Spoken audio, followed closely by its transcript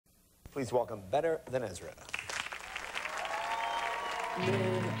Please welcome Better Than Ezra.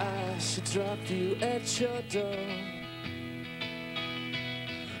 Then I should drop you at your door,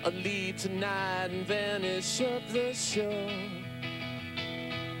 or leave tonight and vanish up the shore.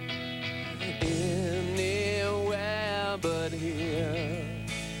 Anywhere but here.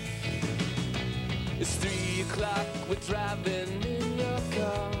 It's 3 o'clock, we're driving in your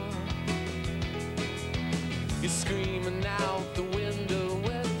car. You're screaming out the window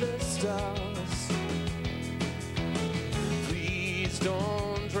at the stars. Please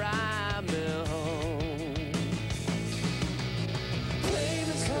don't drive me home. Blame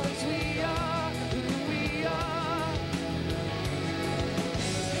us 'cause we are who we are.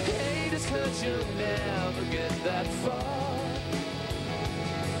 Hate us 'cause you'll never get that far.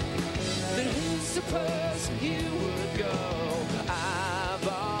 Then who's supposed you would go? I've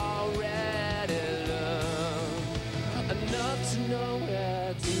already learned enough to know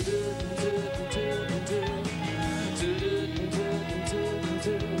where to do.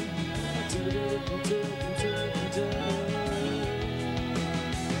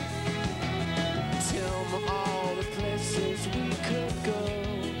 Tell me all the places we could go.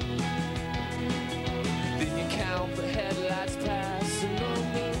 Then you count the headlights passing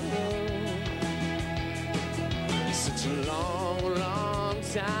on the road. Such a long, long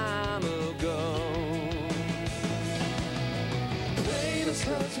time ago. Blame us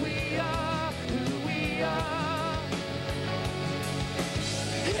 'cause we are who we are.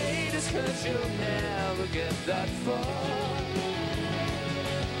 Hate us 'cause you'll never get that far.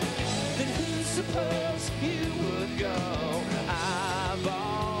 Then who's supposed you would go? I've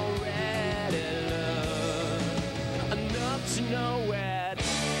already learned enough to know where.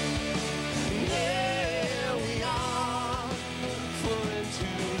 Yeah, we are falling into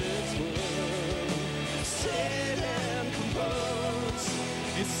this world. Sit and compose.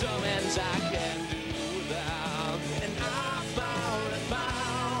 There's so much I can do without. And I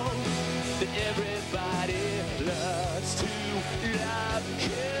found that everybody loves to love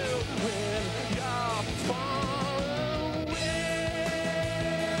you when you're far away.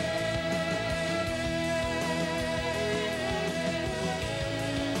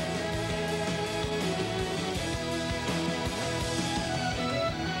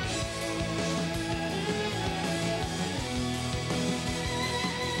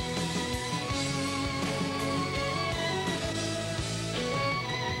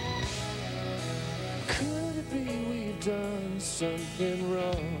 Could it be we've done something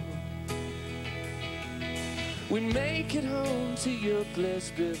wrong? We make it home to your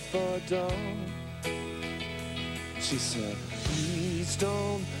place before dawn. She said, please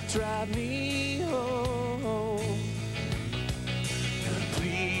don't drive me home.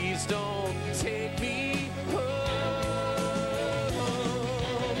 Please don't take me home.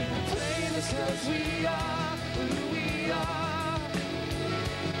 Blame us 'cause we are who we are.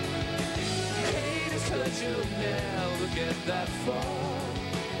 Hate us 'cause you'll never get that far.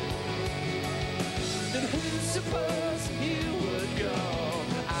 Then who's supposed you would go?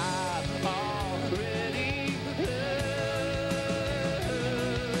 I've already learned.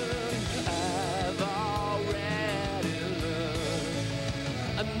 I've already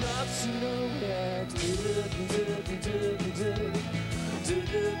learned enough to know that.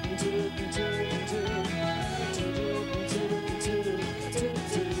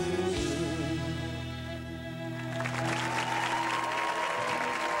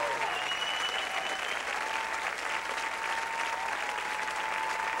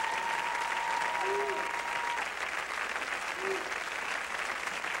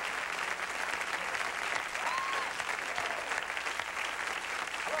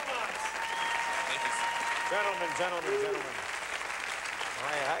 Gentlemen.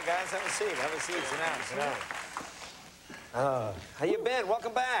 Hi, guys. Have a seat. Sit down. How you been?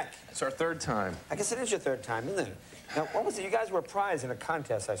 Welcome back. It's our 3rd time. I guess it is your 3rd time, isn't it? Now, what was it? You guys were a prize in a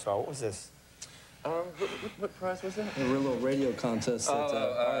contest I saw. What was this? What prize was that? A real little radio contest that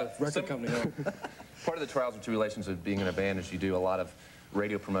our record company held. Part of the trials and tribulations of being in a band is you do a lot of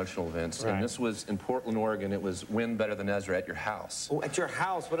radio promotional events. Right. And this was in Portland, Oregon. It was Win Better Than Ezra at your house. Oh, at your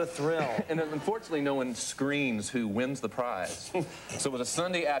house. What a thrill. And unfortunately, no one screens who wins the prize. So it was a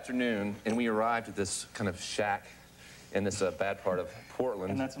Sunday afternoon, and we arrived at this kind of shack in this bad part of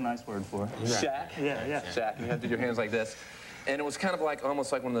Portland. And that's a nice word for it. Shack? Yeah. Shack. And you had to do your hands like this. And it was kind of like,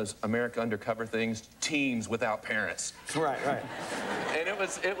 almost like one of those America Undercover things, teens without parents. Right. And there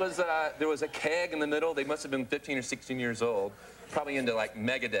was a keg in the middle. They must have been 15 or 16 years old, probably into like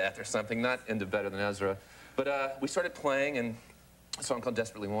Megadeth or something, not into Better Than Ezra. But we started playing and a song called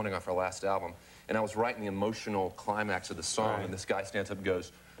Desperately Wanting off our last album. And I was writing the emotional climax of the song, and this guy stands up and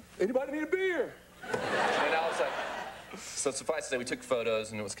goes, anybody need a beer? And I was like, so suffice to say, we took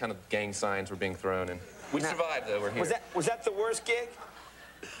photos, and it was kind of gang signs were being thrown, and we survived, though. We're here. Was that the worst gig?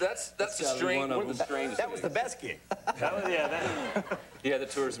 That's the strange, one of the strangest. That was the best gig. Yeah, the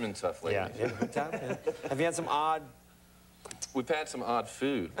tour's been tough lately. Yeah, good time. Yeah. Have you had some odd? We've had some odd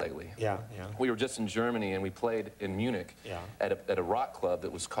food lately. Yeah. We were just in Germany, and we played in Munich at a rock club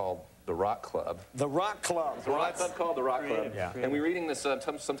that was called the Rock Club. The Rock Club. The rock club called the Rock Club. Yeah. And we were eating this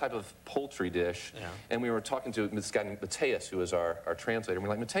some type of poultry dish, and we were talking to this guy named Mateus, who was our translator. And we're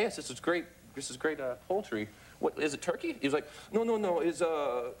like, Mateus, this is great poultry. What is it? Turkey? He was like, no, it's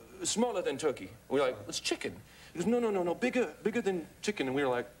smaller than turkey. We're like, it's chicken. He goes, no, bigger than chicken. And we were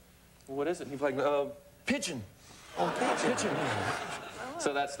like, well, what is it? And he's like, pigeon. Oh, pigeon.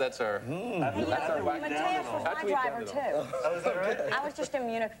 So that's our. Mateus was my driver too. Oh, is that right? I was just in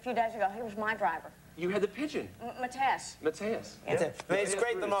Munich a few days ago. He was my driver. You had the pigeon. Mateus. It's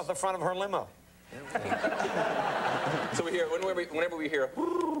scraped them off the front of her limo. So we hear whenever we hear,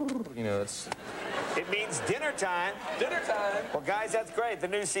 you know, it means dinner time. Dinner time. Well, guys, that's great. The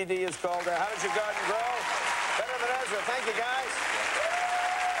new CD is called How Does Your Garden Grow? Better than Ezra. Thank you, guys.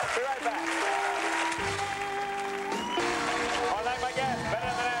 Be right back. I'd like my guest,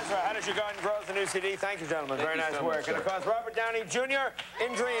 Better Than Ezra. How Does Your Garden Grow? The new CD. Thank you, gentlemen. Very nice work. And of course, Robert Downey Jr.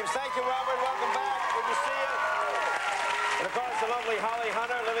 in Dreams. Thank you, Robert. Welcome back. Good to see you. And of course, the lovely Holly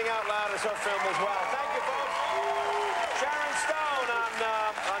Hunter, Living Out Loud, is her film as well. Thank you, folks. Sharon Stone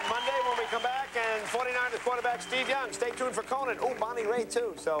on Monday when we come back, and 49ers quarterback Steve Young. Stay tuned for Conan. Oh, Bonnie Raitt,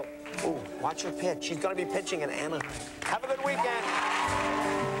 too. So, watch her pitch. She's going to be pitching in Anaheim. Have a good weekend.